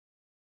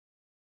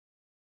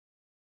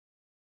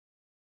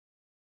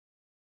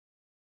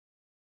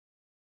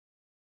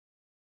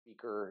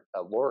speaker,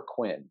 Laura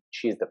Quinn.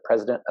 She's the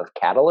president of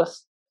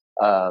Catalist.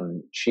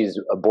 She's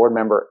a board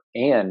member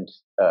and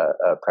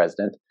a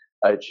president.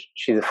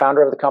 She's the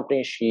founder of the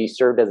company. She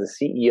served as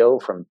a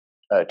CEO from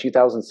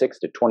 2006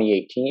 to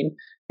 2018.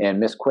 And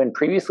Ms. Quinn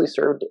previously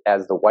served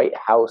as the White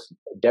House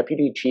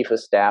Deputy Chief of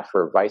Staff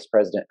for Vice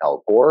President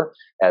Al Gore,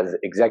 as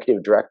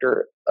Executive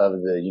Director of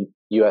the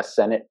U.S.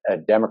 Senate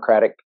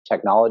Democratic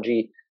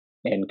Technology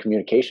and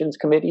Communications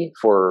Committee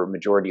for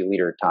Majority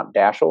Leader Tom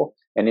Daschle,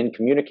 and in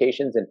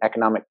communications and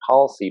economic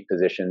policy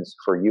positions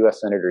for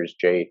U.S. Senators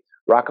Jay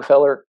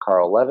Rockefeller,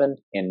 Carl Levin,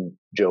 and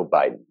Joe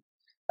Biden.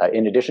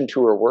 In addition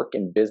to her work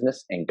in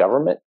business and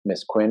government,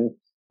 Ms. Quinn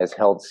has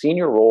held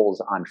senior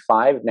roles on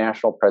 5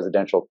 national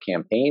presidential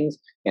campaigns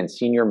and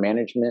senior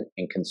management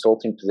and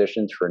consulting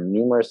positions for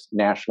numerous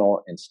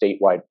national and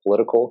statewide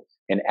political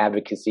and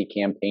advocacy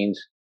campaigns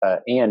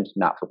and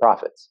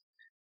not-for-profits.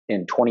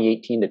 In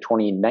 2018 to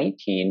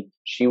 2019,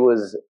 she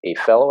was a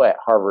fellow at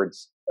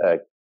Harvard's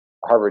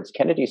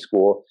Kennedy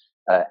School,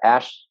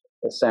 Ash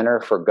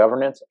Center for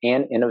Governance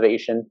and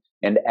Innovation,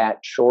 and at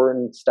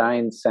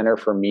Shorenstein Center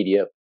for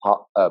Media,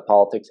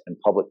 Politics, and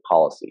Public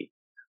Policy.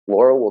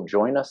 Laura will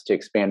join us to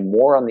expand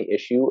more on the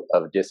issue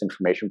of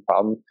disinformation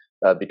problem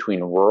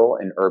between rural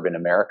and urban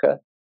America.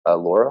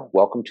 Laura,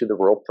 welcome to the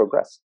Rural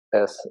Progress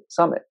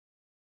Summit.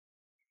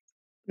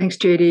 Thanks,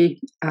 JD.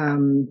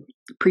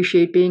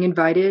 Appreciate being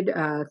invited.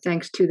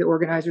 Thanks to the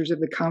organizers of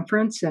the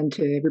conference and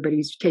to everybody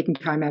who's taking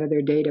time out of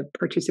their day to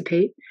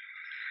participate.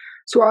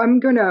 So I'm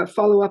going to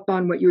follow up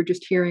on what you were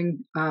just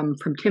hearing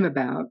from Tim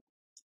about,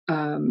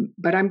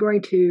 but I'm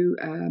going to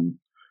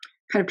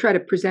kind of try to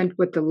present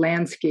what the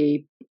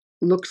landscape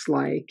looks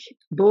like,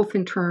 both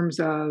in terms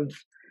of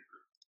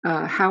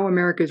how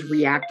America is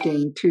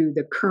reacting to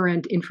the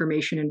current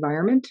information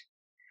environment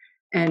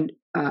and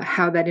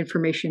how that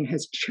information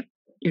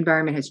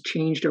environment has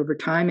changed over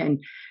time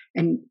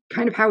and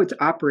kind of how it's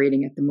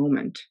operating at the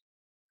moment.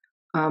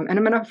 And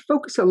I'm going to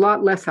focus a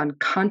lot less on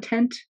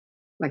content,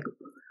 like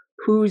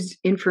whose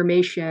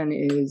information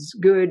is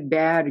good,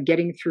 bad,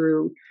 getting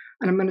through.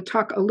 And I'm going to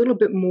talk a little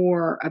bit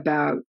more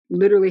about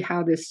literally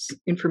how this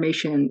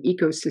information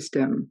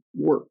ecosystem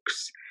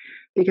works,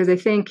 because I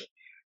think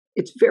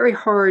it's very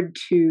hard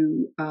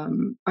to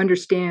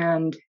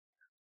understand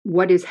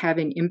what is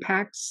having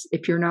impacts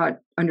if you're not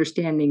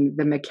understanding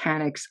the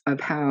mechanics of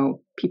how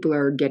people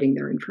are getting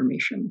their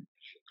information.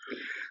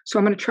 So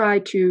I'm going to try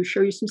to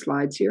show you some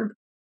slides here.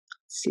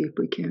 Let's see if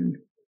we can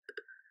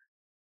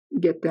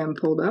get them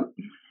pulled up.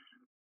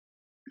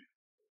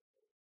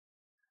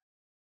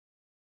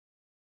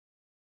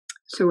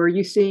 So are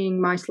you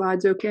seeing my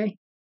slides okay?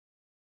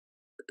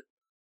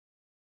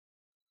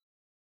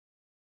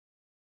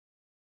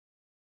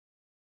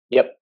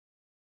 Yep.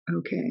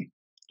 Okay.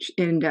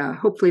 And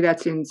hopefully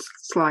that's in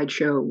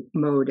slideshow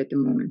mode at the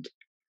moment.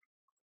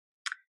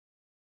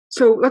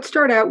 So let's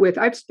start out with,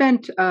 I've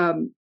spent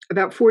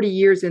about 40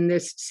 years in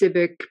this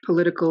civic,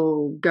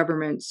 political,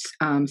 governance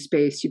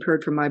space. You've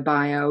heard from my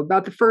bio.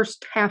 About the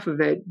first half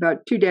of it,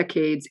 about 2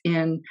 decades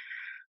in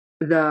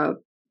the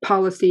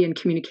policy and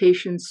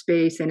communication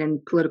space and in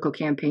political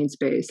campaign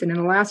space. And in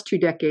the last 2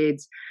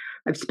 decades,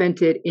 I've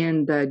spent it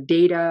in the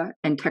data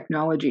and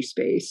technology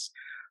space,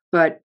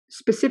 but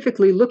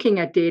specifically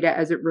looking at data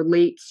as it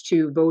relates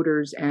to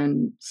voters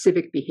and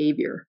civic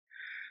behavior.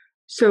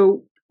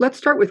 So let's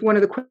start with one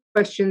of the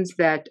questions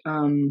that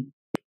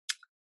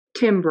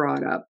Tim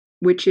brought up,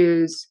 which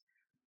is,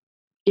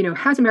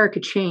 has America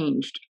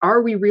changed?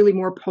 Are we really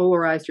more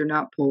polarized or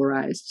not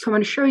polarized? So I'm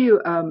going to show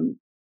you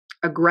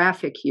a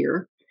graphic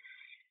here.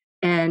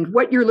 And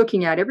what you're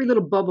looking at, every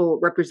little bubble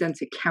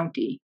represents a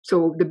county.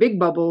 So the big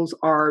bubbles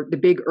are the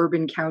big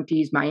urban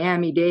counties,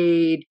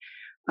 Miami-Dade,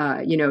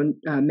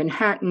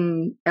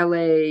 Manhattan,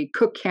 LA,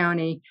 Cook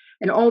County,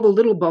 and all the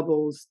little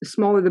bubbles. The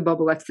smaller the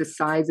bubble, that's the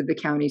size of the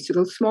county. So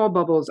those small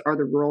bubbles are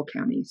the rural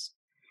counties.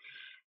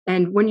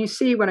 And when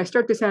I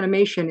start this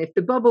animation, if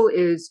the bubble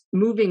is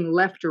moving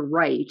left or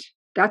right,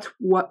 that's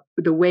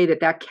the way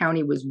that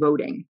county was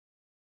voting.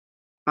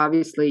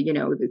 Obviously,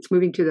 it's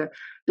moving to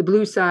the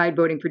blue side,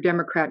 voting for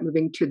Democrat,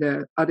 moving to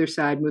the other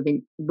side,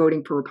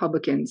 voting for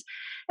Republicans.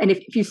 And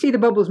if you see the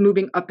bubbles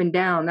moving up and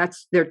down,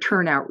 that's their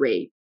turnout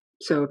rate.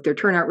 So if their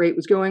turnout rate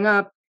was going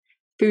up,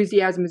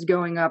 enthusiasm is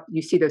going up,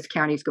 you see those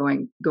counties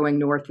going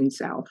north and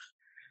south.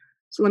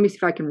 So let me see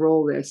if I can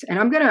roll this. And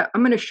I'm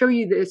gonna show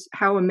you this,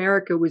 how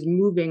America was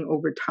moving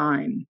over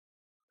time.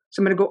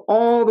 So I'm gonna go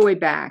all the way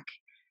back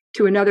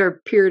to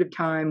another period of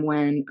time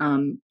when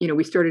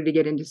we started to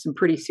get into some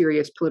pretty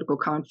serious political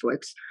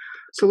conflicts.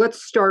 So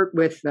let's start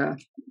with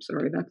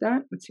sorry about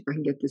that. Let's see if I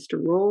can get this to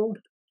roll.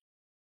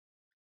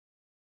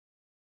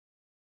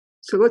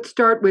 So let's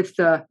start with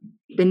the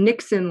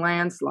Nixon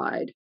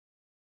landslide.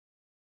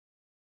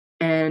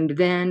 And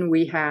then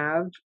we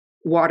have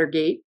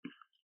Watergate.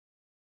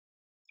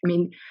 I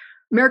mean,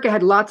 America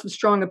had lots of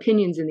strong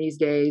opinions in these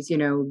days,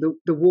 the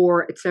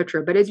war, et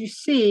cetera. But as you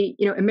see,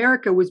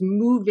 America was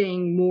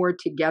moving more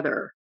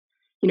together,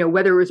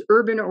 whether it was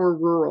urban or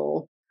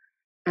rural,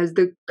 as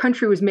the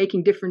country was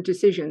making different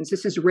decisions.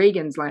 This is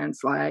Reagan's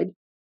landslide.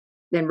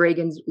 then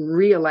Reagan's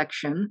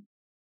re-election,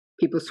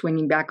 people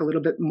swinging back a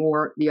little bit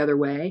more the other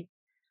way.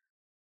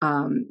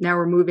 Now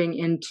we're moving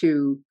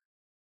into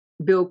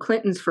Bill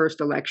Clinton's first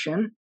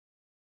election.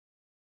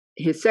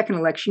 His second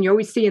election, you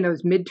always see in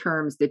those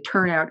midterms, the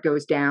turnout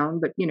goes down,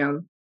 but,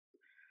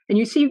 and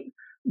you see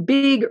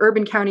big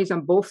urban counties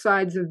on both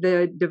sides of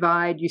the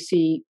divide. You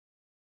see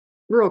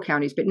rural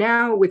counties, but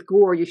now with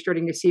Gore, you're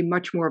starting to see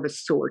much more of a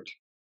sort.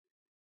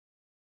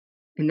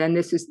 And then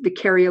this is the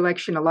Kerry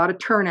election, a lot of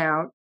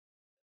turnout,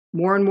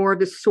 more and more of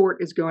this sort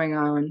is going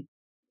on.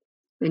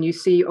 Then you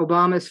see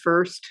Obama's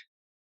first.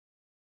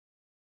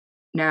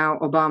 Now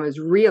Obama's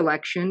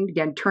re-election,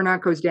 again,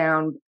 turnout goes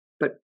down,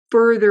 but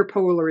further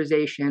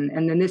polarization.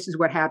 And then this is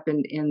what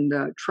happened in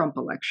the Trump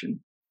election.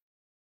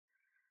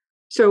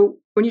 So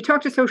when you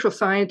talk to social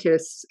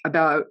scientists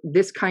about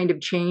this kind of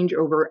change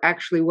over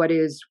actually what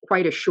is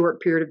quite a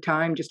short period of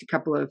time, just a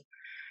couple of,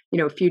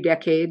 a few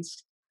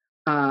decades,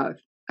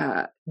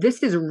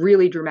 this is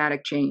really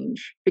dramatic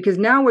change, because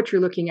now what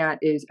you're looking at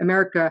is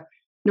America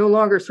no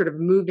longer sort of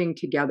moving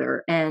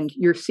together, and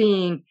you're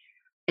seeing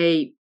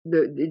the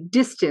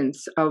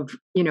distance of,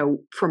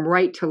 from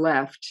right to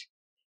left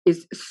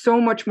is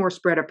so much more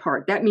spread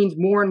apart. That means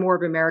more and more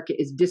of America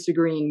is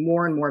disagreeing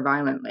more and more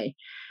violently.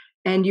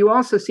 And you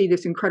also see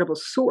this incredible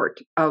sort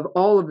of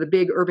all of the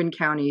big urban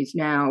counties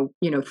now,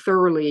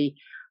 thoroughly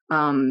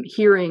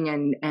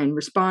hearing and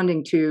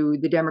responding to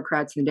the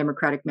Democrats and the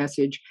Democratic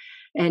message.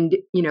 And,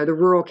 the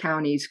rural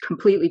counties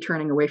completely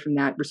turning away from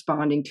that,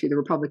 responding to the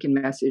Republican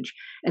message,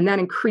 and that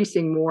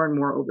increasing more and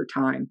more over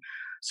time.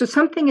 So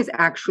something has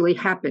actually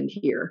happened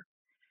here.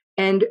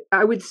 And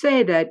I would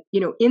say that,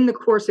 in the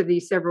course of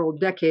these several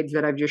decades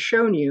that I've just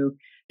shown you,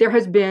 there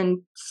has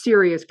been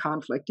serious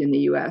conflict in the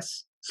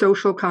US,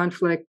 social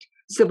conflict,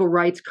 civil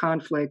rights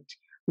conflict,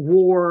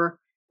 war,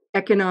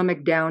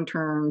 economic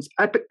downturns,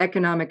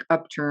 economic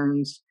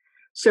upturns.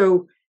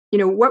 So,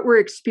 what we're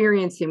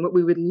experiencing, what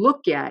we would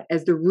look at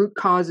as the root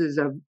causes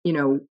of,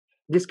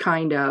 this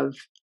kind of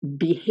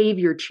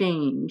behavior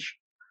change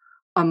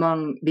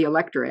among the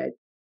electorate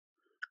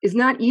is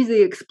not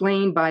easily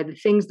explained by the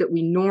things that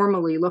we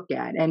normally look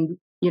at. And,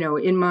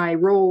 in my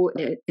role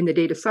in the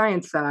data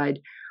science side,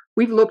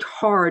 we've looked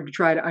hard to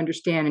try to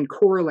understand and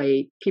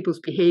correlate people's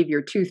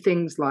behavior to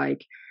things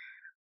like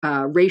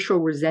racial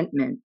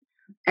resentment,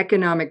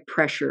 economic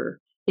pressure,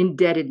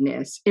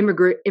 indebtedness,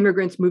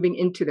 immigrants moving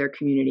into their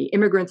community,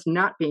 immigrants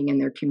not being in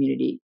their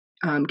community,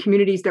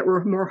 communities that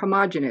were more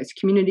homogenous,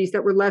 communities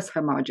that were less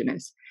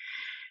homogenous.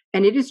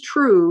 And it is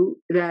true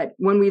that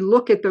when we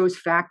look at those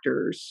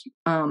factors,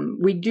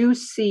 we do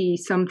see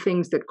some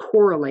things that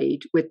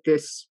correlate with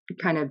this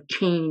kind of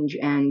change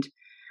and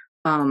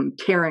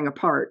tearing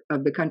apart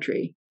of the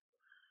country.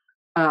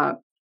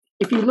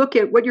 If you look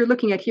at what you're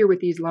looking at here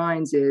with these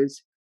lines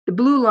is, the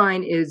blue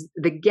line is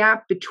the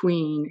gap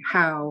between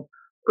how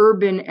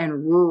urban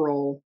and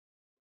rural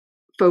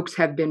folks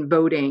have been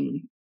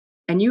voting.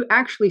 And you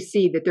actually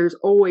see that there's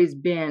always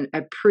been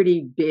a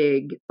pretty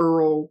big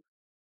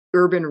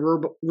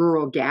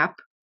urban-rural gap.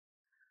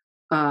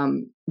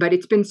 But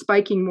it's been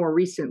spiking more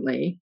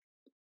recently.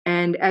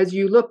 And as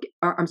you look,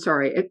 I'm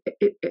sorry,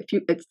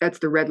 that's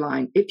the red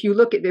line. If you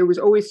look at, there was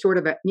always sort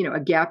of a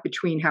gap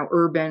between how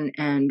urban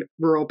and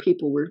rural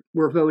people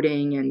were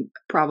voting and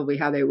probably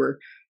how they were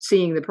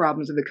seeing the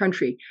problems of the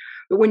country.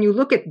 But when you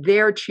look at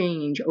their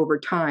change over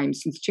time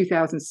since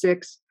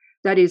 2006,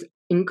 that is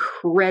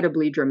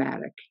incredibly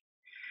dramatic.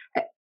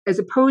 As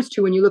opposed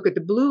to when you look at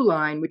the blue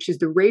line, which is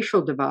the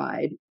racial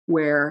divide,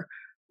 where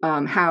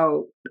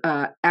how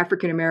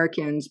African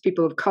Americans,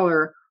 people of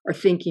color, are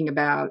thinking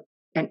about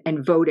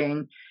and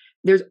voting,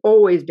 there's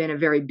always been a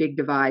very big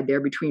divide there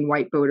between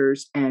white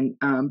voters and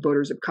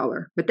voters of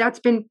color. But that's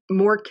been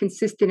more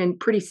consistent and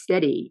pretty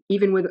steady,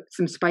 even with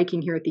some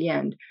spiking here at the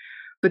end.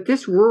 But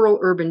this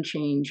rural-urban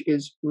change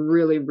is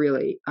really,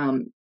 really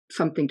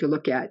something to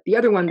look at. The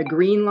other one, the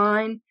green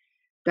line,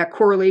 that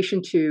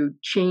correlation to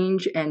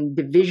change and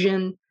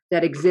division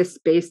that exists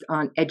based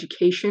on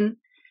education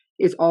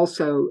is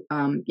also,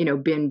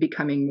 been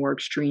becoming more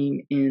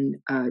extreme in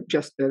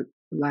just the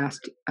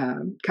last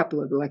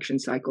couple of election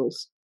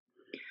cycles.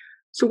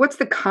 So what's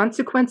the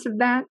consequence of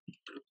that?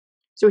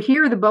 So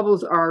here the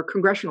bubbles are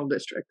congressional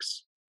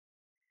districts.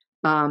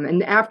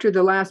 And after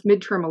the last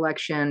midterm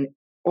election,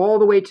 all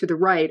the way to the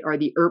right are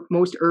the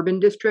most urban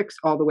districts,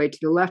 all the way to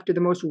the left are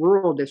the most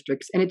rural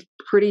districts. And it's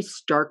pretty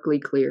starkly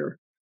clear.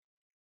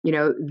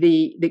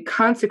 The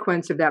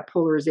consequence of that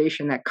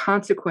polarization, that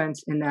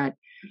consequence in that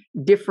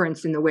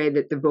difference in the way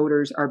that the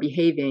voters are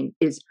behaving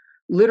is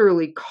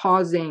literally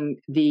causing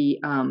the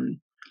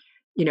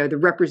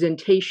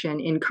representation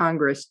in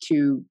Congress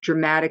to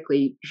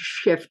dramatically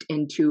shift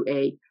into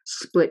a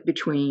split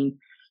between,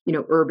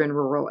 urban,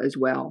 rural as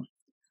well.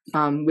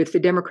 With the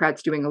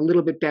Democrats doing a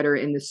little bit better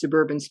in the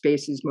suburban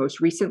spaces most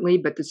recently,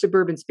 but the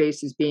suburban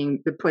spaces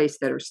being the place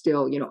that are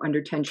still,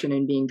 under tension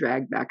and being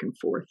dragged back and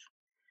forth.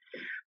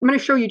 I'm going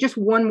to show you just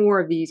one more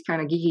of these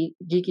kind of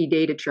geeky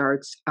data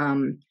charts.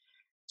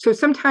 So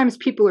sometimes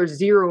people are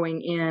zeroing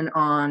in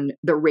on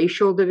the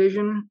racial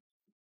division.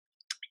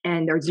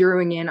 and they're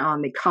zeroing in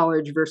on the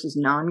college versus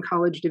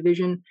non-college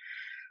division.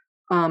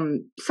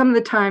 Some of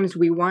the times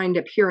we wind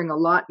up hearing a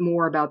lot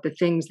more about the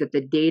things that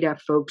the data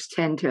folks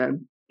tend to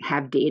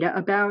have data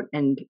about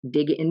and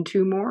dig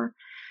into more.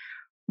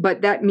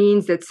 But that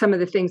means that some of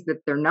the things that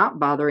they're not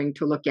bothering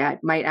to look at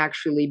might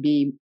actually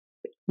be,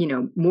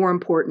 more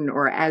important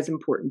or as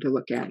important to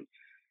look at.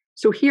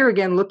 So here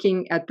again,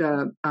 looking at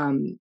the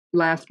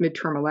last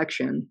midterm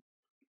election,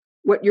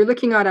 what you're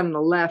looking at on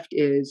the left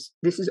is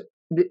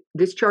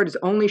this chart is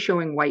only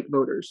showing white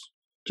voters,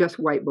 just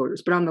white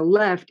voters. But on the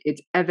left,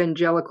 it's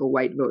evangelical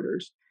white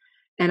voters.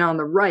 And on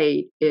the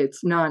right,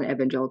 it's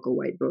non-evangelical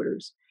white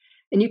voters.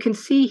 And you can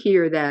see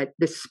here that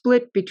the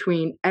split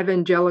between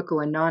evangelical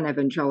and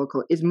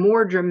non-evangelical is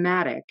more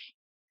dramatic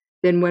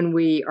than when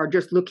we are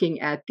just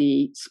looking at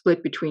the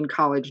split between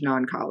college,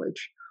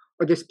 non-college,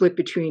 or the split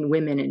between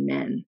women and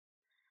men.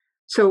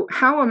 So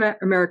how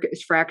America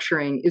is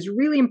fracturing is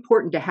really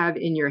important to have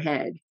in your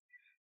head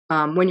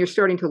when you're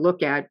starting to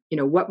look at,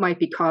 what might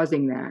be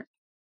causing that.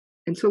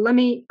 And so let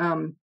me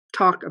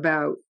talk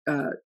about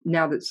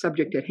now the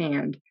subject at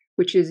hand,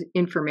 which is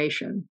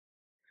information.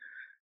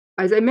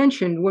 As I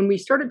mentioned, when we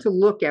started to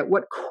look at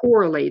what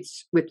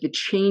correlates with the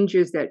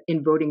changes that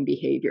in voting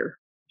behavior,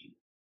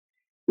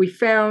 we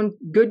found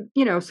good,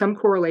 some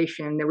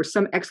correlation. There was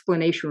some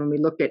explanation when we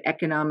looked at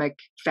economic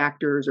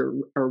factors or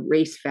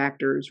race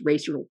factors,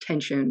 racial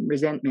tension,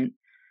 resentment.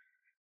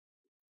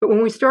 But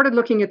when we started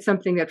looking at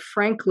something that,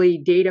 frankly,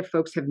 data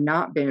folks have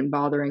not been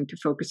bothering to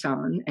focus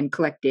on and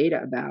collect data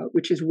about,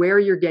 which is where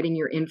you're getting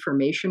your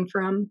information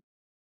from,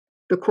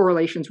 the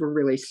correlations were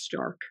really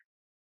stark.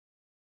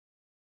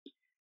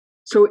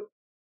 So,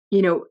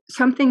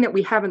 something that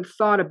we haven't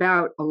thought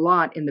about a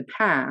lot in the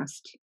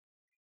past,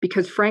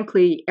 because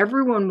frankly,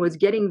 everyone was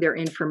getting their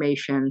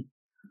information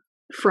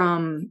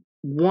from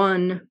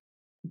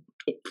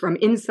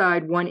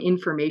inside one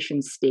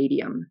information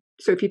stadium.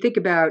 So if you think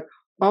about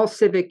all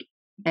civic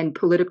and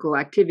political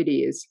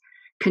activities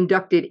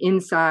conducted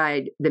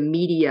inside the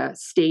media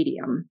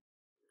stadium.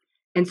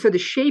 And so the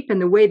shape and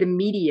the way the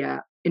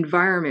media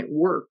environment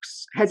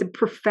works has a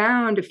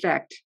profound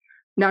effect,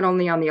 not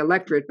only on the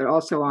electorate, but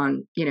also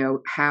on,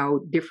 how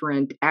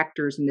different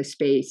actors in the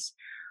space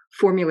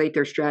formulate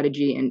their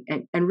strategy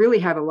and really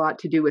have a lot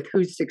to do with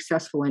who's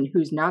successful and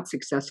who's not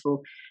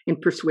successful in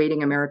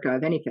persuading America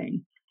of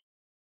anything.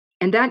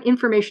 And that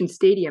information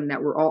stadium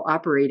that we're all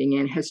operating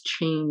in has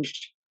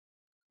changed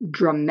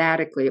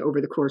dramatically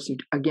over the course of,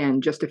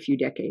 again, just a few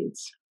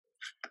decades.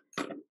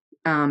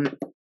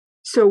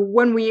 So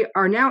when we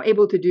are now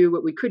able to do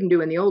what we couldn't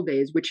do in the old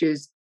days, which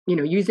is,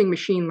 using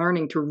machine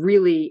learning to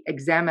really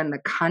examine the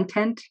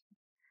content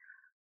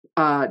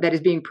that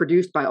is being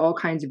produced by all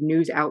kinds of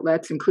news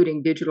outlets,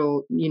 including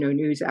digital,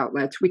 news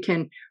outlets, we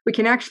can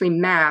actually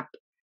map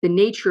the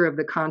nature of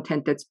the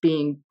content that's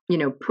being,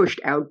 pushed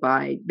out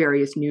by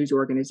various news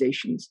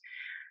organizations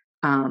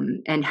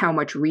and how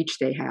much reach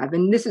they have.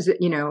 And this is,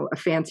 a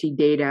fancy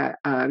data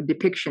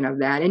depiction of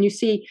that. And you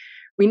see,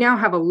 we now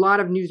have a lot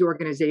of news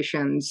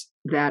organizations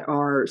that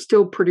are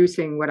still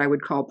producing what I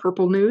would call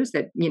purple news,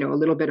 that, a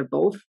little bit of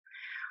both.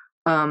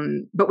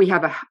 But we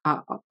have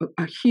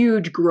a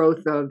huge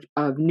growth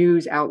of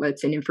news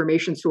outlets and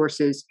information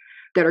sources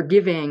that are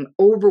giving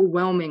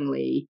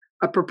overwhelmingly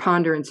a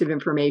preponderance of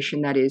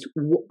information that is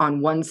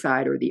on one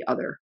side or the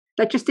other.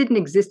 That just didn't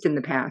exist in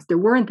the past. There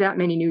weren't that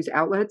many news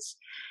outlets,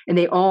 and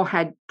they all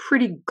had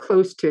pretty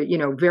close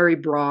to, very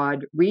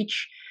broad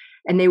reach.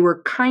 And they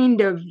were kind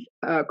of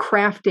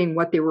crafting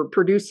what they were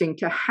producing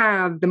to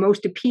have the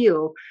most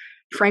appeal,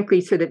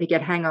 frankly, so that they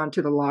could hang on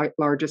to the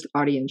largest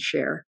audience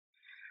share.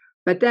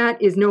 But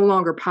that is no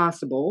longer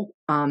possible.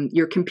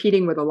 You're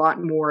competing with a lot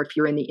more if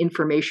you're in the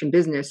information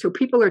business. So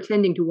people are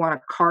tending to want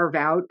to carve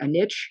out a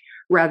niche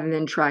rather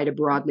than try to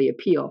broadly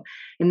appeal.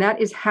 And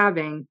that is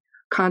having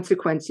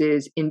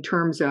consequences in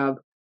terms of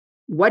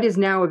what is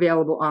now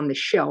available on the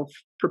shelf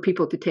for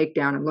people to take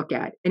down and look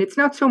at. And it's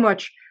not so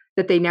much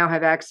that they now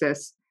have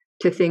access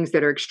to things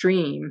that are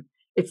extreme.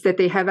 It's that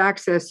they have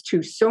access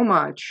to so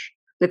much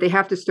that they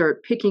have to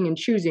start picking and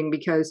choosing,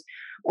 because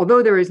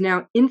although there is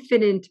now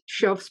infinite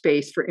shelf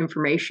space for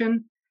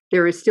information,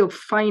 there is still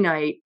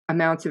finite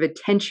amounts of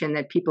attention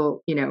that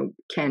people,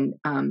 can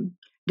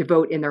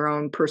devote in their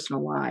own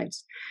personal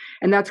lives.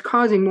 And that's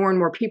causing more and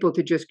more people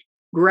to just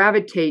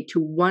gravitate to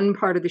one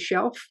part of the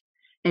shelf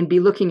and be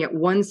looking at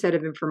one set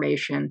of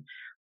information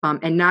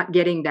and not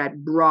getting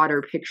that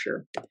broader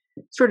picture.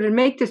 Sort of to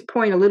make this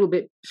point a little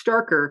bit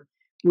starker,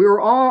 we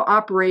were all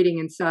operating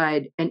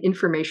inside an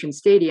information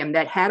stadium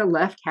that had a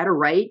left, had a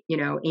right,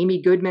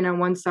 Amy Goodman on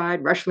one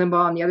side, Rush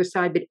Limbaugh on the other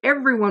side, but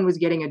everyone was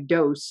getting a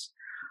dose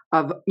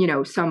of,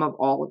 some of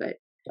all of it.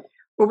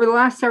 Over the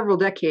last several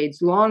decades,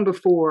 long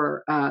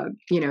before,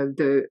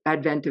 the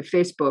advent of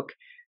Facebook,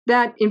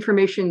 that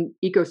information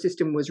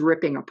ecosystem was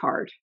ripping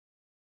apart.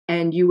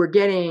 And you were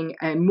getting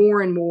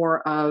more and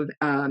more of,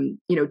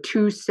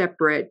 two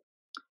separate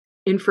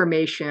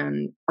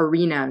information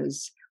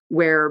arenas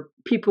where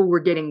people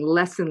were getting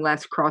less and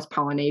less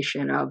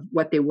cross-pollination of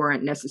what they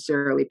weren't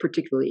necessarily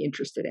particularly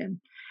interested in.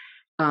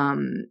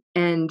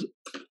 And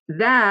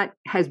that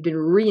has been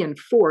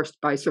reinforced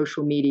by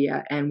social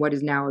media and what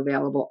is now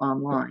available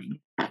online.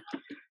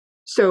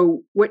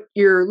 So what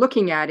you're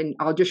looking at, and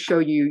I'll just show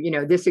you,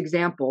 this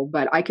example,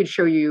 but I could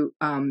show you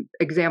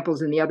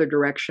examples in the other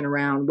direction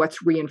around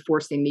what's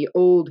reinforcing the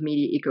old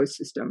media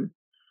ecosystem.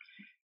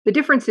 The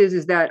difference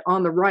is that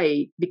on the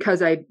right,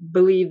 because I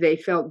believe they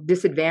felt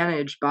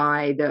disadvantaged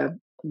by the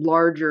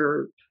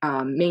larger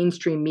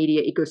mainstream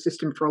media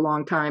ecosystem for a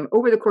long time,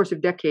 over the course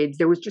of decades,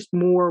 there was just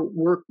more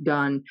work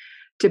done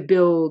to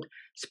build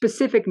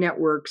specific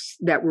networks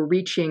that were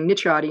reaching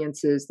niche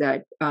audiences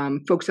that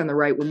folks on the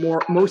right were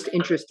most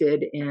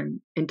interested in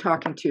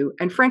talking to,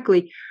 and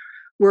frankly,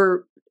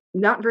 were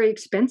not very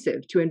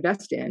expensive to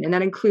invest in. And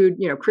that include,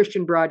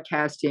 Christian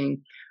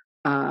broadcasting,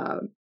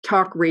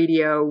 talk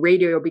radio.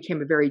 Radio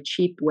became a very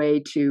cheap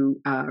way to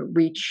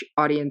reach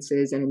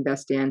audiences and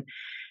invest in.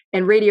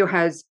 And radio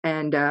has,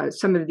 and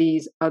some of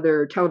these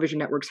other television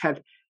networks have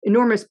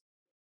enormous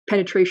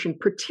penetration,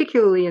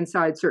 particularly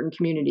inside certain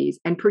communities,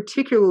 and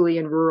particularly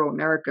in rural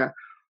America,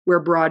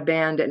 where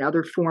broadband and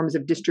other forms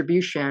of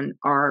distribution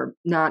are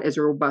not as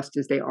robust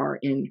as they are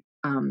in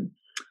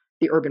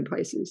the urban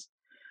places.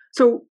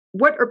 So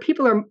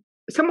people are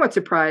somewhat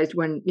surprised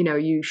when,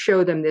 you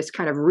show them this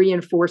kind of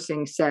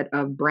reinforcing set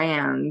of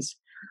brands.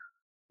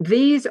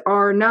 These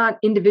are not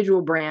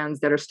individual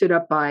brands that are stood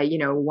up by,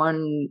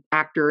 one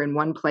actor in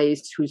one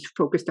place who's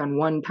focused on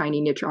one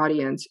tiny niche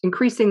audience.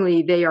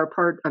 Increasingly, they are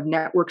part of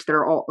networks that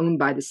are all owned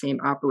by the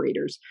same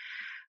operators.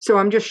 So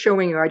I'm just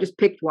showing you, I just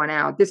picked one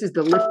out. This is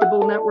the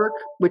Liftable network,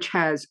 which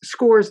has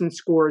scores and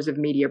scores of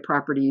media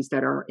properties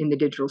that are in the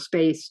digital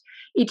space,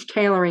 each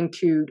tailoring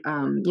to,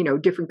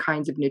 different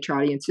kinds of niche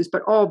audiences,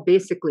 but all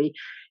basically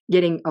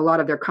getting a lot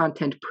of their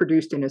content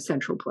produced in a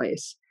central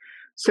place.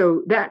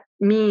 So that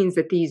means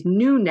that these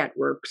new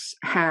networks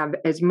have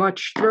as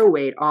much throw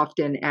weight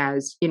often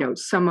as,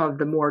 some of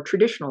the more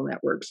traditional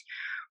networks.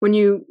 When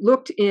you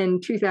looked in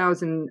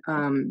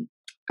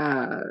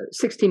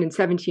 2016 and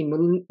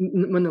 17,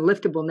 when the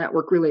Liftable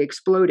network really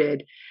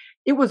exploded,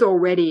 it was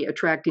already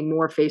attracting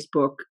more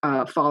Facebook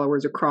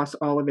followers across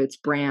all of its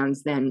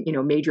brands than,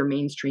 major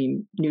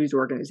mainstream news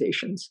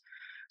organizations.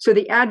 So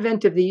the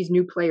advent of these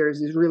new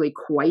players is really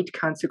quite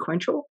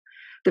consequential.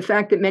 The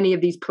fact that many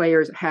of these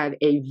players have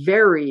a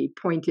very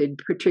pointed,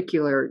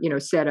 particular,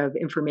 set of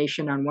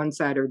information on one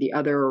side or the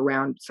other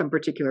around some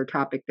particular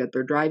topic that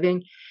they're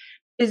driving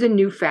is a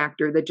new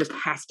factor that just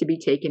has to be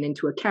taken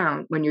into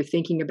account when you're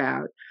thinking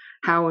about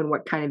how and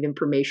what kind of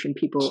information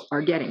people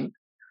are getting.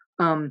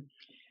 Sorry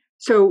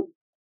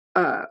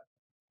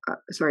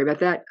about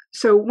that.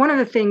 So one of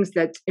the things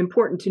that's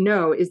important to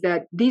know is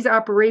that these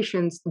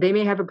operations, they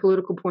may have a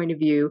political point of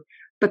view,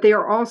 but they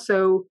are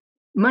also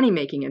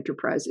money-making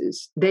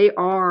enterprises. They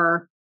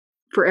are,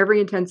 for every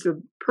intensive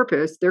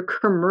purpose, they're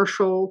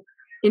commercial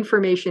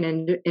information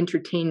and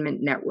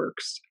entertainment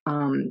networks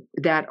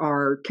that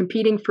are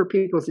competing for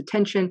people's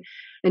attention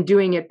and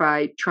doing it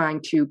by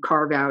trying to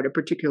carve out a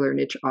particular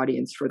niche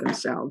audience for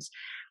themselves.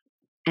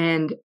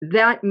 And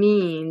that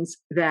means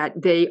that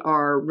they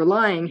are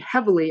relying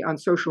heavily on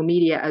social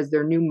media as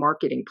their new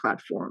marketing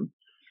platform.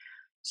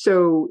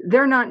 So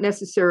they're not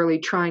necessarily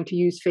trying to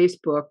use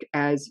Facebook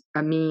as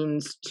a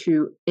means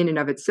to, in and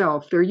of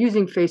itself. They're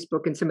using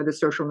Facebook and some of the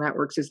social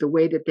networks as the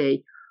way that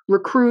they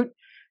recruit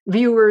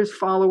viewers,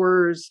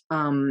 followers,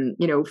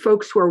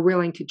 folks who are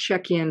willing to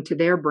check in to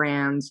their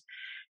brands.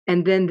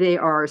 And then they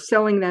are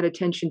selling that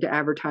attention to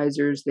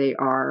advertisers. They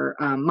are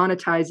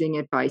monetizing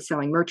it by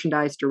selling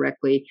merchandise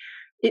directly.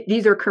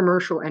 These are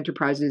commercial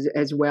enterprises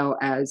as well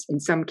as, in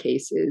some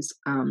cases,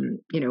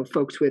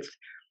 folks with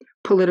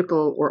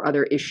political or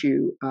other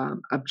issue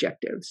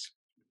objectives.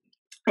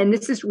 And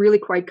this is really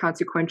quite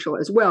consequential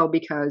as well,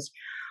 because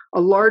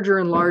a larger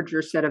and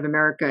larger set of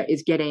America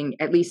is getting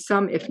at least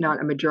some, if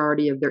not a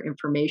majority of their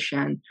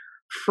information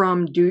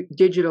from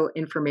digital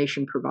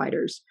information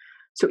providers.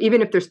 So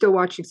even if they're still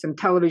watching some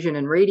television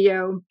and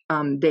radio,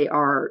 they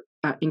are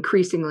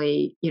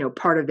increasingly,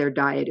 part of their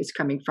diet is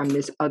coming from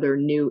this other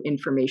new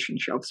information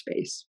shelf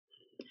space.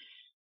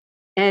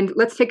 And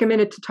let's take a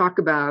minute to talk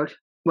about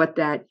what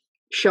that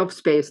shelf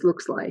space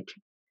looks like.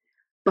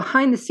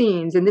 Behind the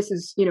scenes, and this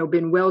has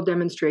been well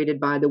demonstrated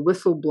by the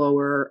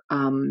whistleblower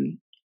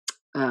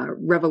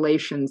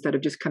revelations that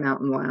have just come out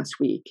in the last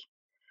week.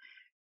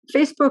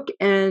 Facebook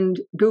and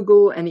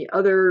Google and the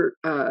other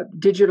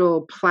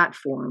digital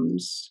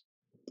platforms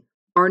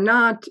are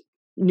not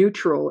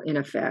neutral in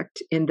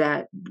effect, in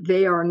that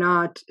they are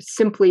not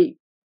simply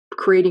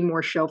creating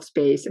more shelf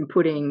space and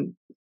putting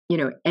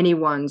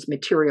anyone's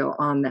material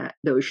on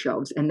those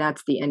shelves, and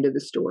that's the end of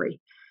the story.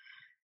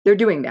 They're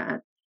doing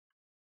that.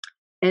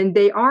 And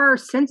they are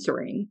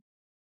censoring,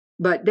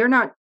 but they're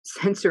not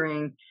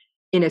censoring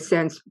in a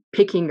sense,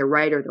 picking the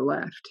right or the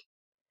left.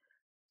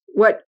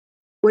 What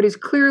is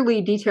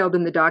clearly detailed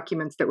in the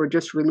documents that were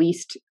just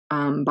released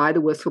by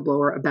the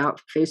whistleblower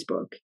about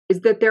Facebook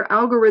is that their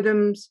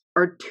algorithms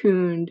are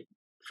tuned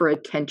for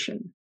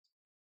attention,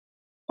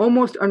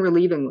 almost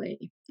unrelievingly.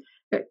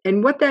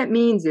 And what that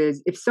means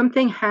is if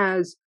something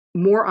has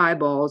more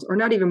eyeballs, or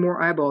not even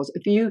more eyeballs,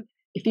 if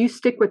you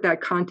stick with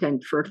that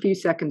content for a few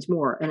seconds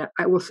more, and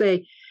I will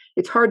say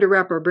it's hard to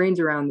wrap our brains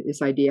around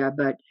this idea,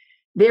 but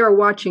they are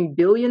watching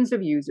billions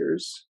of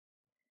users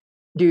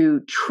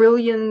do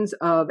trillions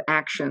of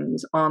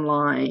actions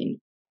online,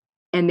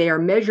 and they are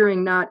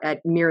measuring not at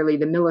merely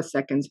the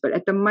milliseconds, but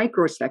at the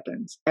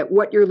microseconds, at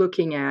what you're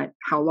looking at,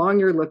 how long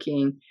you're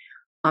looking,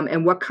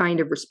 and what kind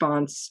of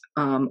response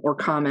or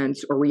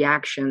comments or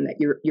reaction that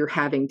you're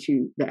having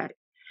to that.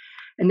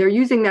 And they're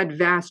using that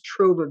vast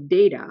trove of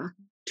data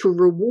to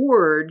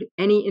reward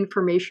any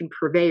information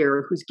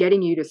purveyor who's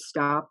getting you to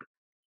stop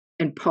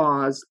and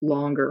pause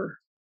longer.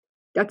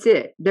 That's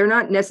it. They're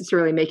not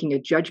necessarily making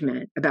a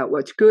judgment about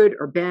what's good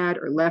or bad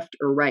or left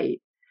or right.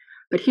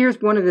 But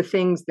here's one of the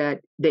things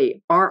that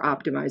they are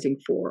optimizing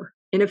for.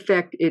 In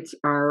effect, it's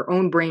our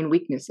own brain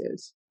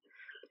weaknesses.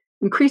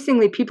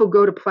 Increasingly, people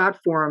go to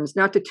platforms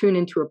not to tune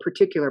into a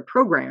particular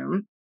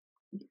program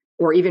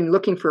or even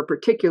looking for a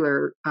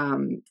particular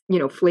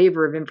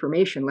flavor of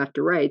information left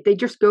or right. They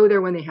just go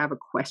there when they have a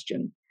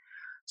question.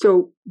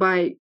 So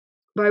by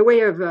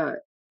way of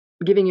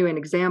giving you an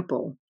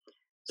example,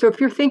 so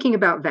if you're thinking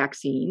about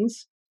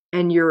vaccines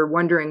and you're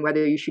wondering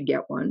whether you should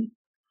get one,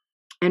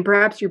 and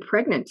perhaps you're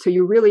pregnant, so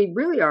you really,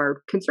 really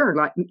are concerned,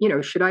 like,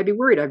 should I be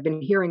worried? I've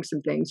been hearing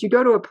some things. You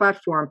go to a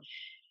platform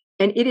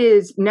and it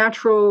is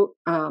natural,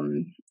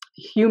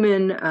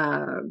 human,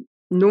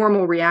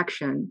 normal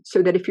reaction,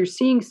 so that if you're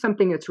seeing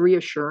something that's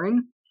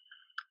reassuring,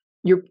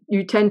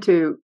 you tend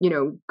to,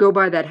 go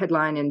by that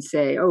headline and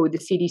say, oh, the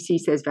CDC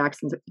says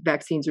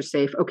vaccines are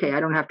safe. Okay, I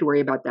don't have to worry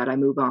about that. I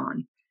move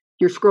on.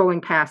 You're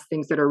scrolling past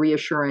things that are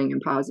reassuring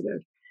and positive.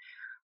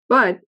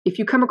 But if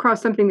you come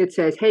across something that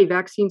says, hey,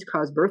 vaccines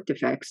cause birth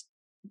defects,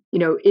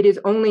 it is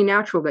only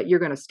natural that you're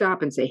going to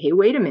stop and say, hey,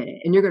 wait a minute.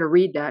 And you're going to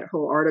read that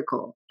whole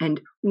article. And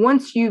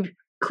once you've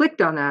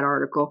clicked on that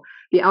article,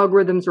 the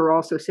algorithms are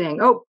also saying,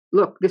 oh,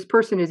 look, this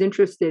person is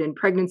interested in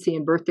pregnancy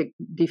and birth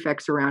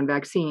defects around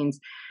vaccines.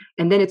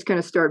 And then it's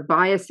going to start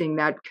biasing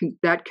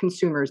that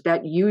consumers,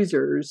 that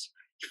users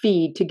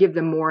feed to give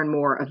them more and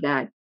more of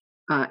that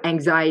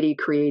anxiety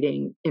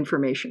creating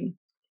information.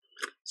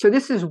 So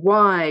this is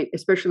why,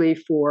 especially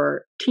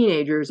for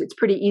teenagers, it's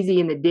pretty easy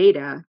in the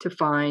data to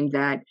find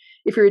that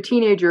if you're a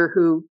teenager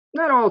who,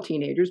 not all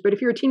teenagers, but if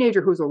you're a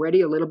teenager who's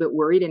already a little bit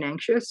worried and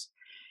anxious,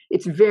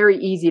 it's very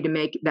easy to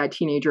make that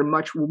teenager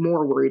much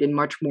more worried and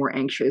much more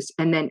anxious,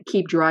 and then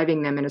keep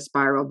driving them in a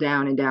spiral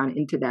down and down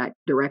into that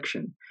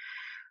direction.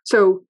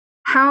 So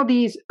how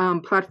these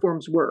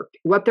platforms work,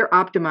 what they're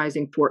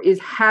optimizing for, is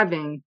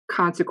having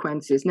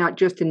consequences, not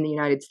just in the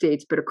United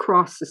States, but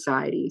across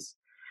societies.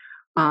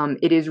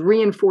 It is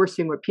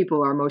reinforcing what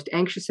people are most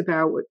anxious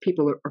about, what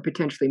people are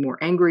potentially more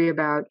angry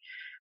about,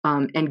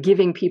 and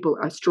giving people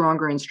a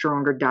stronger and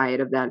stronger diet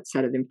of that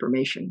set of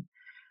information.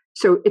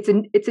 So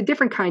it's a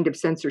different kind of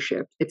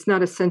censorship. It's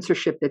not a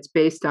censorship that's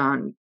based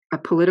on a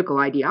political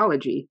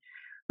ideology,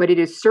 but it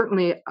is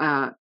certainly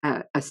a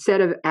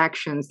set of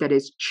actions that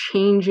is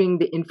changing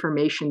the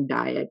information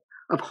diet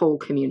of whole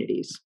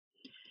communities.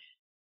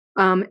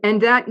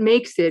 And that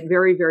makes it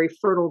very, very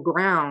fertile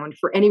ground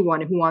for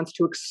anyone who wants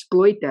to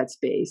exploit that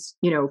space.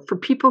 For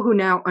people who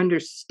now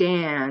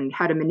understand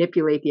how to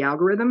manipulate the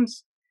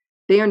algorithms,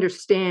 they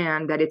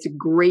understand that it's a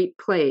great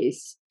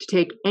place to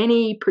take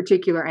any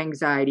particular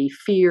anxiety,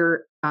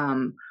 fear,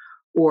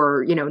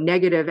 or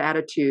negative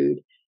attitude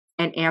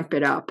and amp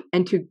it up.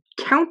 And to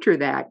counter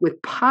that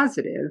with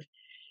positive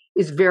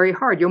is very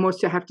hard. You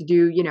almost have to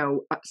do,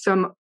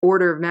 some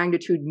order of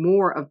magnitude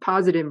more of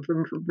positive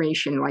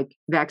information, like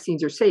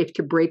vaccines are safe,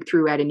 to break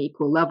through at an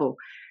equal level,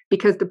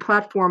 because the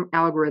platform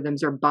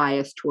algorithms are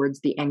biased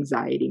towards the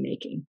anxiety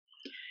making.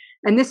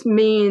 And this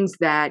means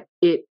that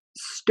it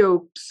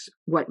stokes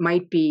what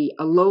might be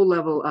a low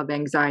level of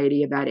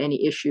anxiety about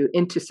any issue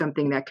into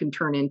something that can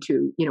turn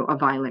into, a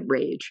violent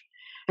rage.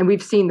 And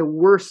we've seen the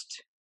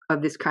worst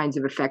of this kinds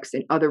of effects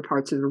in other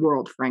parts of the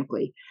world,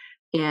 frankly.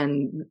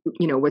 And,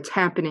 what's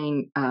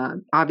happening,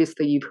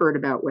 obviously you've heard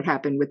about what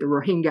happened with the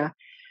Rohingya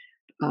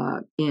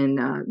in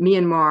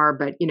Myanmar,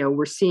 but,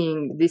 we're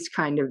seeing this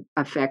kind of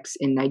effects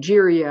in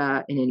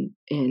Nigeria and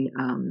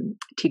in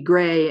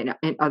Tigray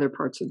and other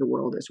parts of the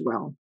world as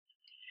well.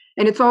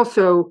 And it's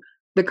also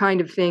the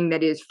kind of thing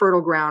that is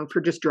fertile ground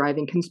for just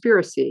driving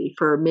conspiracy,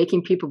 for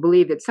making people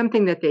believe that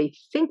something that they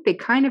think they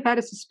kind of had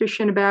a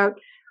suspicion about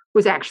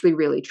was actually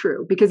really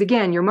true. Because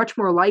again, you're much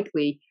more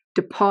likely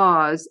to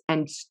pause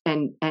and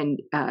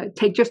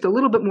take just a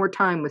little bit more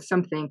time with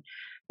something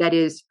that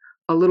is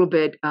a little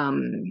bit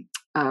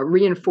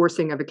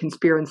reinforcing of a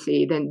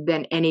conspiracy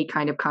than any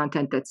kind of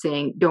content that's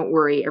saying, don't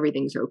worry,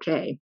 everything's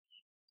okay.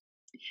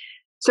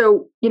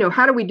 So,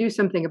 how do we do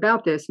something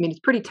about this? I mean,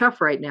 it's pretty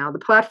tough right now. The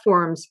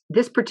platforms,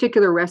 this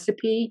particular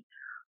recipe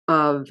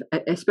of,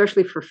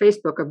 especially for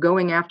Facebook, of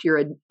going after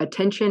your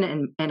attention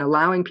and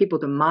allowing people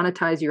to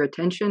monetize your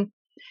attention.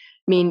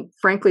 I mean,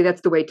 frankly,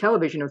 that's the way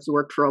television has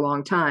worked for a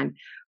long time.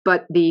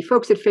 But the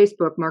folks at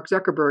Facebook, Mark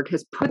Zuckerberg,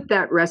 has put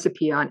that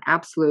recipe on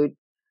absolute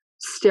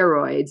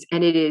steroids,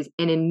 and it is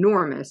an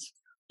enormous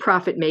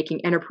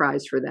profit-making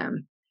enterprise for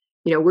them.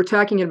 We're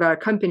talking about a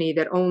company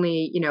that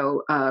only,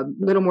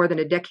 little more than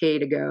a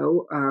decade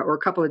ago or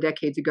a couple of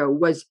decades ago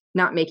was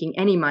not making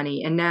any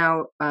money. And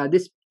now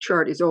this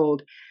chart is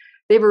old.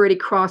 They've already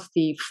crossed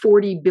the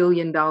 $40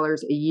 billion a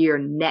year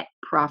net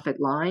profit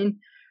line.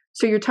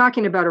 So you're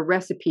talking about a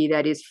recipe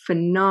that is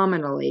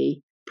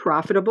phenomenally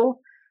profitable.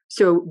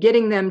 So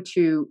getting them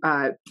to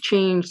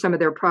change some of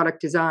their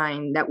product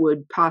design that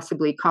would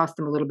possibly cost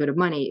them a little bit of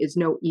money is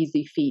no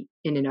easy feat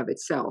in and of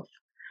itself.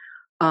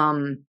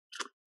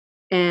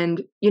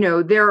 And,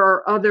 there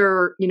are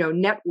other,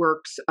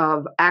 networks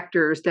of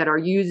actors that are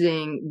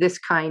using this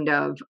kind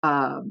of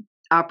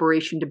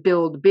operation to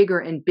build bigger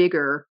and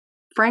bigger,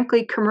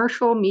 frankly,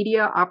 commercial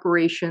media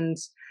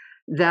operations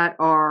that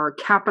are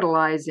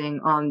capitalizing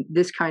on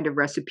this kind of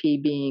recipe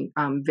being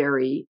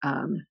very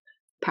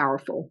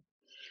powerful.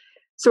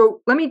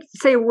 So let me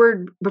say a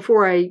word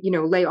before I,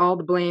 lay all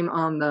the blame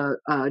on the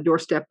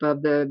doorstep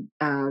of the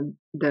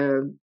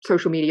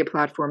social media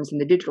platforms in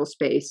the digital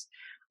space.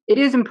 It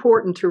is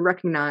important to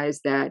recognize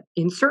that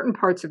in certain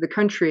parts of the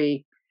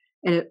country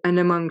and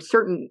among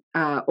certain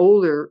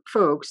older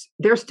folks,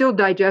 they're still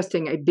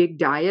digesting a big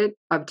diet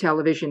of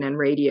television and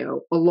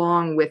radio,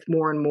 along with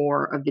more and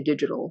more of the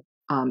digital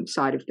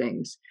side of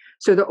things.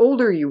 So the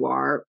older you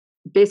are,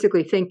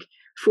 basically think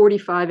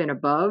 45 and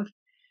above,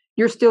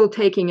 you're still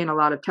taking in a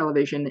lot of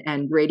television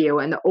and radio.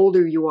 And the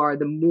older you are,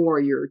 the more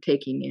you're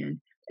taking in.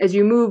 As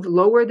you move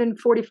lower than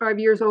 45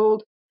 years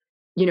old,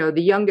 the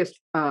youngest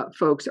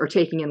folks are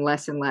taking in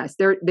less and less.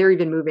 They're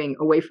even moving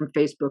away from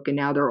Facebook, and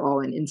now they're all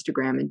in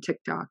Instagram and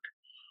TikTok.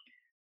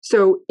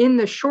 So in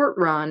the short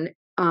run,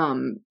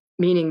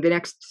 meaning the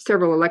next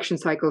several election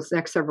cycles,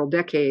 next several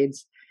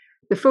decades,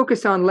 the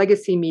focus on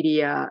legacy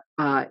media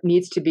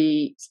needs to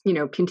be,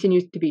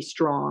 continues to be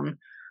strong,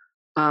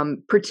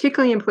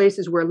 particularly in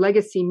places where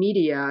legacy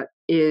media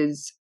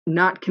is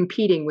not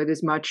competing with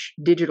as much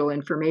digital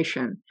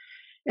information.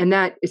 And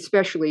that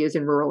especially is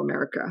in rural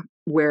America,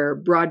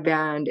 where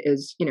broadband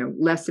is,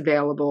 less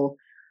available.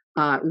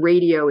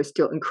 Radio is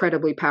still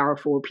incredibly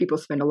powerful, where people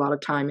spend a lot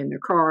of time in their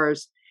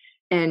cars.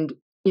 And,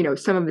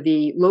 some of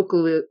the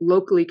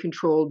locally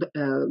controlled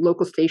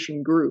local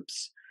station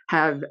groups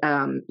have,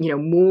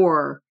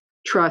 more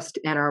trust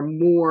and are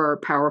more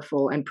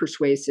powerful and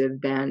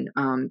persuasive than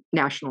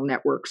national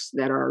networks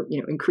that are,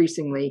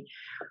 increasingly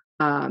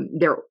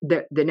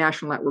the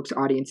national network's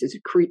audience is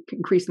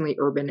increasingly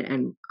urban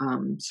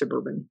and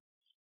suburban.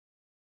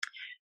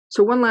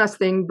 So one last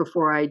thing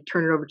before I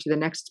turn it over to the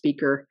next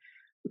speaker,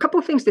 a couple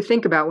of things to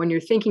think about when you're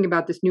thinking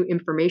about this new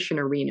information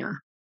arena,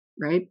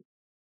 right?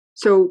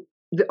 So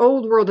the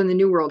old world and the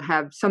new world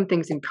have some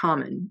things in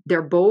common.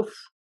 They're both,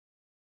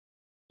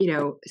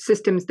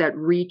 systems that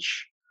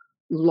reach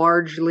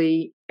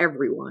largely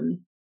everyone.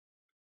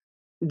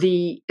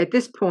 At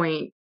this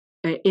point,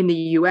 in the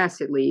US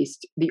at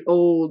least, the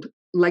old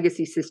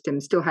legacy system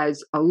still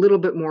has a little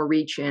bit more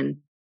reach in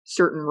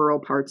certain rural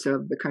parts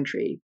of the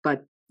country,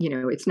 but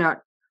it's not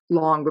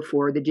long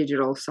before the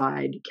digital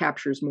side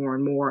captures more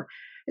and more,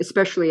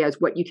 especially as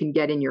what you can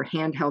get in your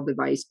handheld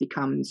device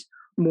becomes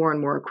more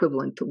and more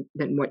equivalent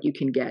than what you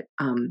can get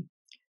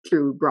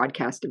through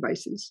broadcast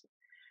devices.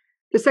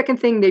 The second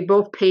thing, they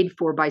both paid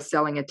for by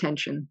selling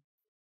attention.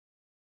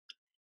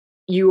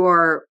 You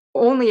are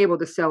only able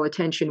to sell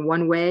attention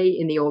one way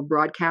in the old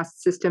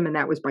broadcast system, and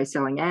that was by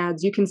selling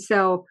ads. You can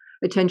sell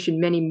attention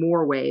many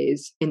more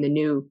ways in the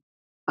new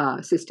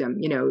system.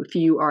 If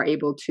you are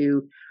able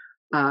to,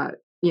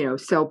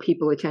 sell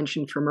people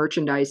attention for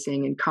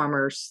merchandising and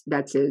commerce,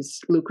 that's as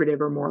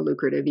lucrative or more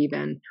lucrative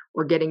even,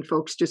 or getting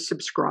folks to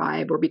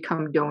subscribe or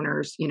become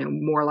donors,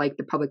 more like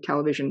the public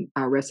television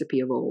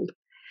recipe of old.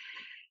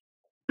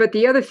 But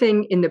the other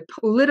thing in the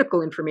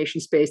political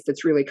information space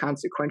that's really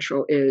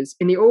consequential is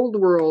in the old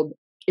world,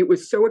 it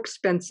was so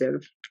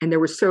expensive and there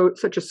was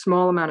such a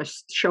small amount of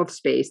shelf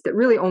space that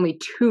really only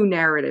two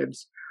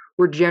narratives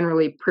were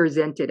generally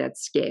presented at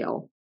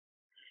scale.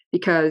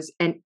 Because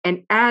and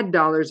ad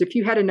dollars, if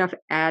you had enough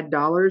ad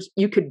dollars,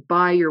 you could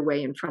buy your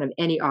way in front of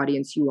any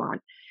audience you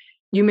want.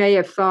 You may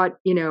have thought,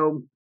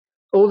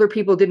 older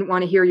people didn't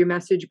want to hear your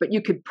message, but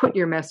you could put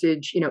your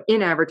message,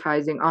 in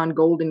advertising on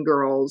Golden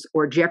Girls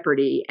or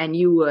Jeopardy, and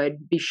you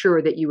would be sure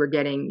that you were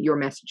getting your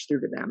message through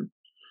to them.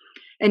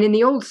 And in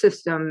the old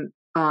system,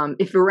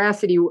 if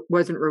veracity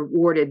wasn't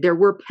rewarded, there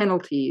were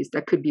penalties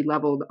that could be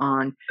leveled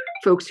on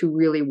folks who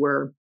really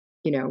were,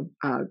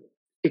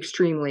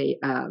 extremely,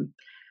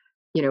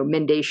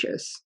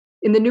 mendacious.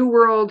 In the new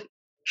world,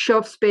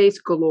 shelf space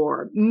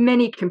galore,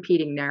 many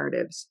competing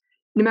narratives.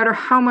 No matter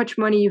how much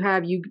money you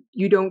have,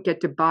 you don't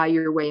get to buy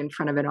your way in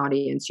front of an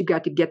audience. You've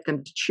got to get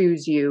them to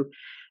choose you.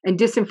 And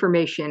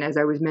disinformation, as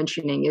I was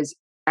mentioning, is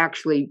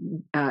actually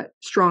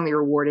strongly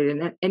rewarded.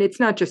 And it's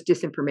not just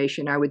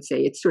disinformation, I would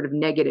say. It's sort of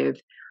negative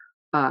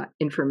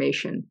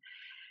information.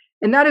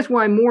 And that is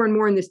why more and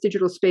more in this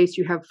digital space,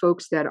 you have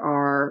folks that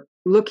are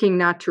looking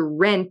not to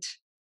rent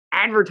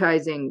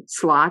advertising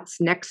slots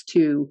next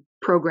to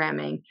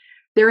programming.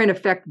 They're in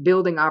effect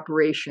building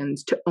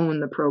operations to own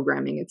the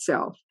programming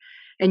itself.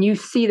 And you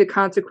see the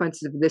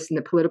consequences of this in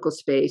the political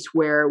space,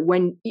 where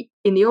when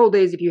in the old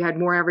days, if you had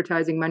more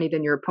advertising money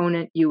than your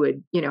opponent, you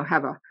would,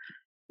 have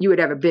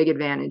a big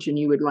advantage and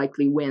you would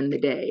likely win the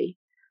day.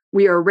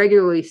 We are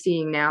regularly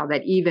seeing now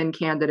that even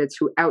candidates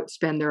who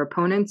outspend their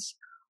opponents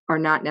are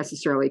not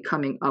necessarily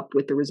coming up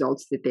with the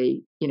results that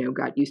they,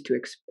 got used to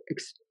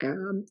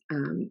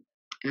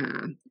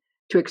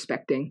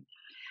expecting.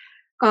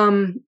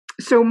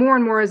 So more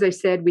and more, as I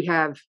said, we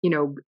have,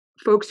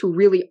 folks who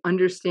really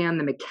understand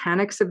the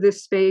mechanics of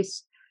this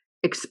space,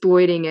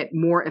 exploiting it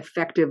more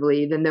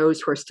effectively than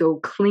those who are still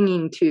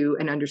clinging to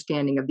an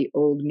understanding of the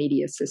old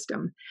media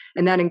system.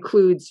 And that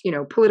includes,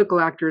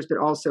 political actors, but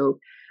also,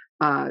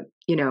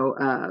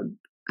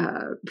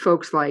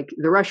 folks like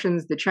the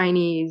Russians, the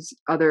Chinese,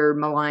 other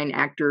malign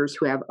actors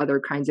who have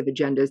other kinds of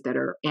agendas that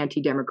are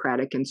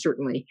anti-democratic and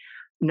certainly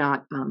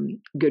not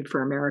good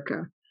for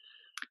America.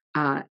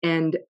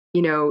 And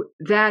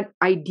that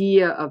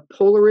idea of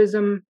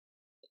polarism,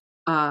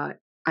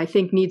 I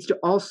think, needs to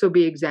also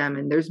be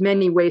examined. There's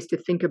many ways to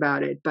think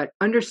about it, but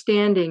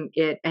understanding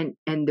it and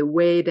the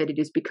way that it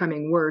is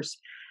becoming worse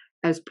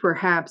as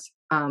perhaps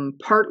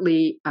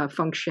partly a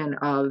function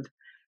of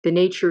the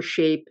nature,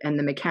 shape, and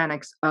the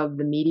mechanics of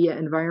the media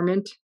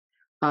environment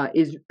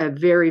is a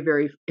very,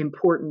 very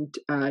important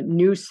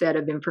new set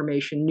of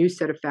information, new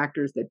set of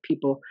factors that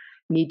people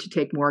need to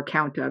take more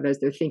account of as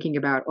they're thinking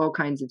about all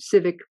kinds of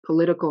civic,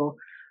 political,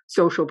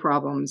 social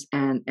problems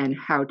and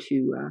how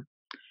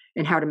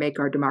to make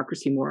our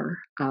democracy more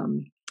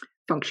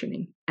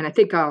functioning. And I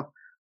think I'll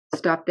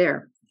stop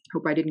there.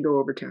 Hope I didn't go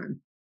over time.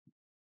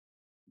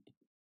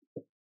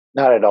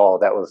 Not at all.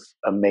 That was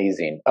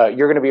amazing.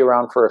 You're going to be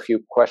around for a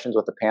few questions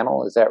with the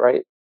panel. Is that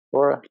right,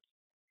 Laura?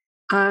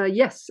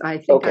 Yes, I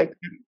think. Okay.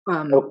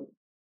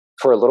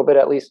 For a little bit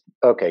at least.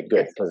 Okay,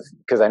 good.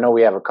 Because I know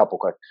we have a couple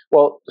questions.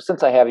 Well,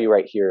 since I have you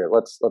right here,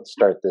 let's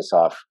start this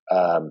off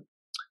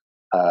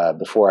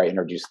before I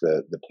introduce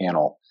the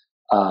panel.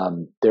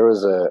 There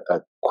was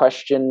a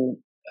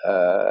question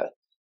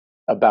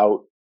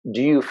about,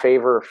 do you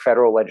favor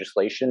federal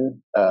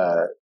legislation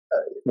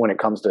when it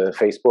comes to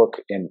Facebook,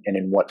 and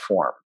in what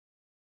form?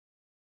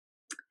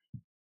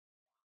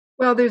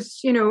 Well,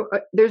 there's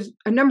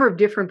a number of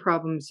different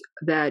problems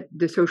that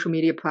the social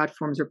media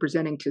platforms are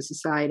presenting to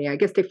society. I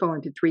guess they fall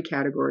into three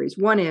categories.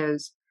 One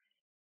is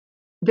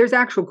there's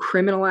actual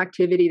criminal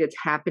activity that's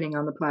happening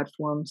on the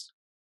platforms,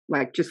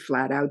 like just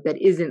flat out,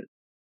 that isn't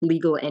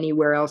legal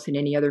anywhere else in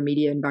any other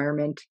media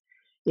environment.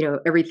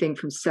 Everything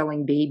from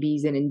selling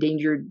babies and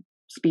endangered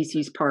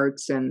species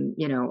parts, and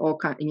all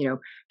kind.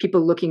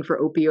 People looking for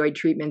opioid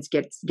treatments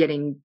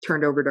getting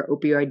turned over to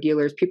opioid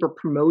dealers. People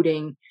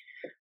promoting,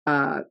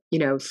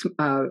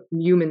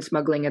 human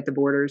smuggling at the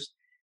borders.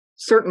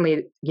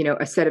 Certainly,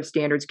 a set of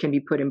standards can be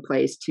put in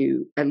place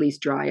to at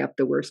least dry up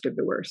the worst of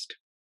the worst.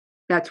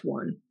 That's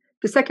one.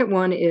 The second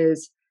one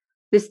is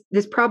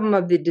this problem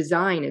of the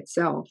design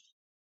itself.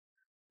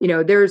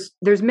 There's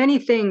many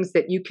things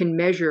that you can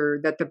measure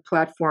that the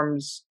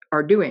platforms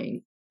are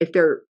doing. If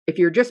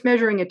you're just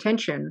measuring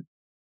attention,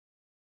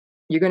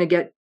 you're going to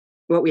get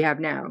what we have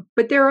now.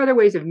 But there are other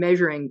ways of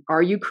measuring.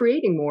 Are you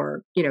creating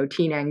more,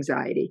 teen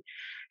anxiety?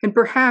 And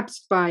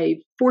perhaps by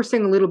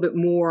forcing a little bit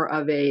more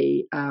of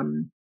a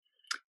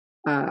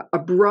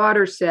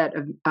broader set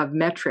of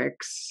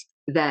metrics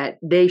that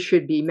they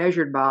should be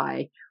measured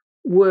by,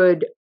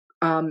 would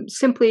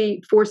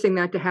simply forcing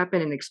that to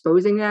happen and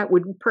exposing that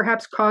would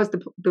perhaps cause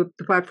the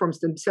platforms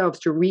themselves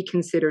to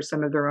reconsider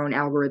some of their own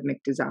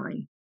algorithmic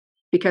design.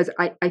 Because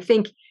I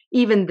think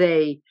even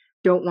they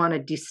don't want a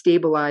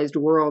destabilized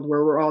world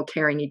where we're all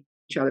tearing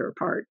each other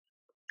apart.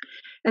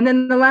 And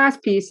then the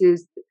last piece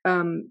is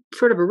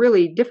sort of a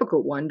really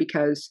difficult one,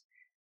 because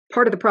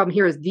part of the problem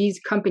here is these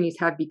companies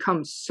have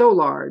become so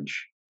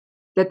large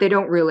that they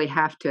don't really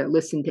have to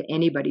listen to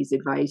anybody's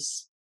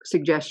advice,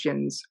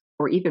 suggestions,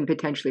 or even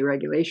potentially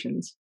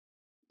regulations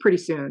pretty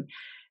soon.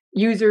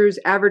 Users,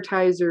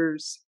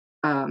 advertisers,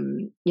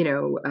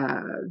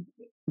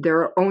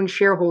 their own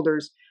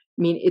shareholders.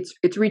 I mean,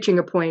 it's reaching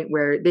a point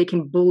where they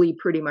can bully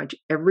pretty much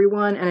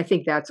everyone. And I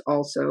think that's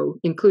also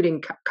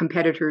including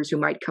competitors who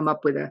might come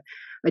up with a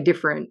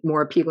different,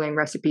 more appealing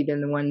recipe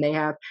than the one they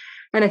have.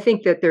 And I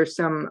think that there's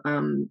some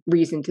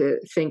reason to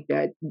think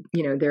that,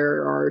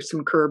 there are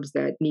some curbs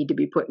that need to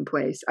be put in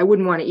place. I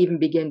wouldn't want to even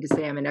begin to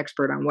say I'm an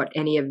expert on what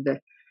any of the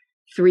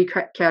three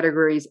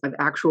categories of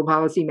actual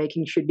policy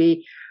making should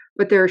be,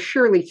 but there are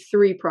surely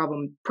three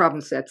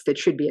problem sets that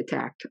should be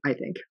attacked, I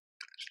think.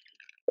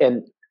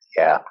 And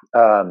yeah,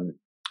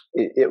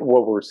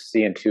 what we're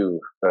seeing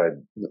too,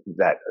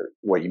 that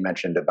what you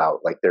mentioned about,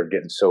 like, they're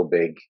getting so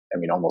big, I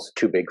mean, almost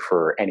too big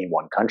for any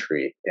one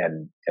country,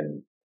 and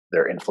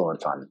their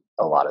influence on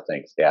a lot of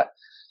things. Yeah.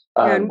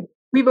 And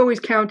we've always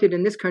counted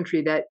in this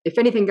country that if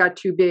anything got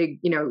too big,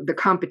 the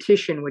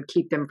competition would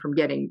keep them from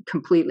getting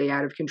completely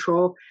out of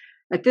control.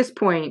 At this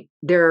point,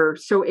 they're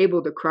so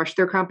able to crush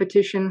their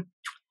competition.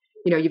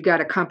 You've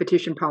got a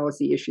competition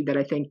policy issue that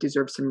I think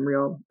deserves some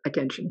real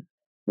attention.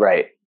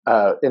 Right.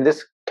 And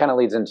this kind of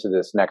leads into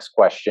this next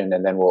question,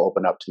 and then we'll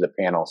open up to the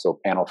panel. So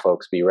panel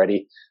folks, be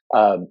ready.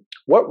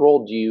 What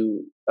role do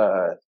you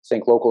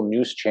think local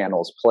news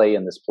channels play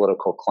in this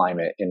political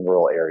climate in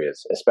rural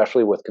areas,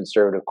 especially with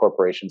conservative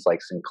corporations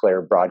like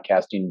Sinclair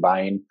Broadcasting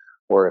buying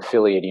or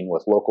affiliating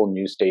with local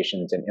news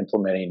stations and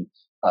implementing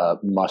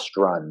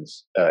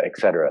must-runs, et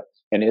cetera?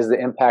 And is the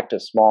impact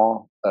of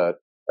small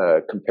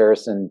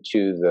comparison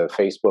to the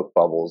Facebook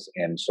bubbles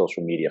and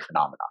social media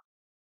phenomena?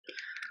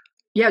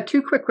 Yeah,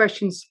 two quick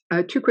questions,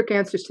 two quick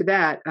answers to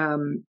that.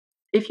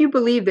 If you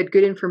believe that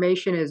good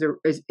information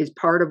is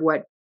part of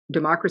what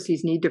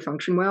democracies need to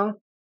function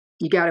well,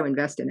 you got to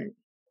invest in it,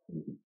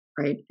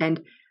 right?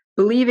 And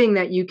believing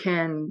that you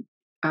can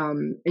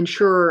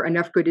ensure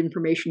enough good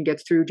information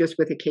gets through just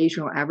with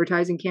occasional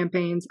advertising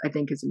campaigns, I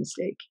think is a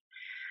mistake.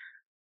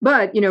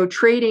 But,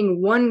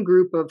 trading one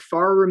group of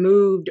far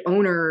removed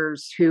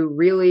owners who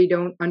really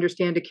don't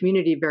understand a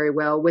community very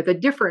well with a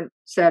different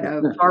set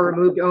of far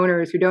removed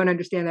owners who don't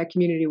understand that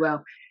community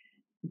well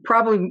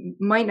probably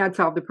might not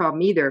solve the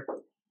problem either.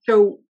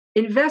 So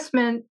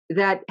investment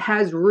that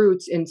has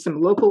roots in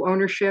some local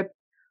ownership,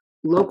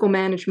 local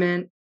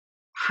management,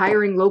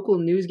 hiring local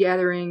news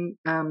gathering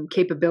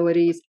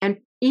capabilities, and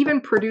even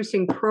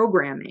producing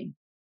programming,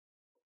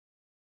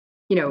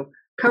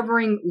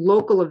 covering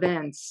local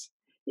events.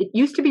 It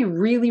used to be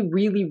really,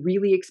 really,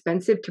 really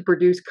expensive to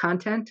produce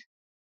content.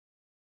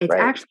 It's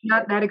actually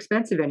not that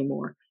expensive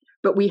anymore,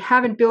 but we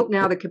haven't built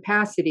now the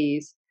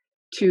capacities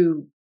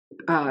to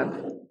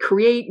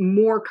create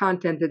more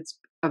content that's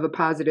of a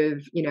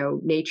positive,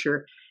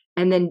 nature,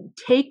 and then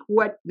take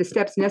what the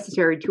steps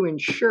necessary to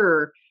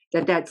ensure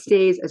that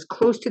stays as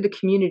close to the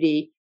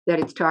community that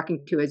it's talking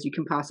to as you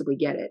can possibly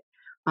get it.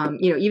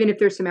 Even if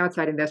there's some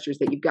outside investors,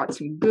 that you've got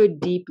some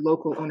good, deep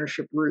local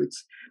ownership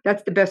roots.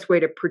 That's the best way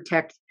to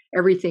protect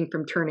everything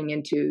from turning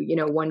into,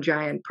 one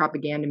giant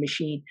propaganda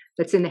machine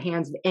that's in the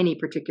hands of any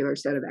particular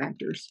set of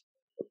actors.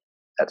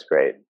 That's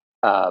great.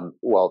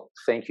 Well,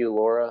 thank you,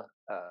 Laura.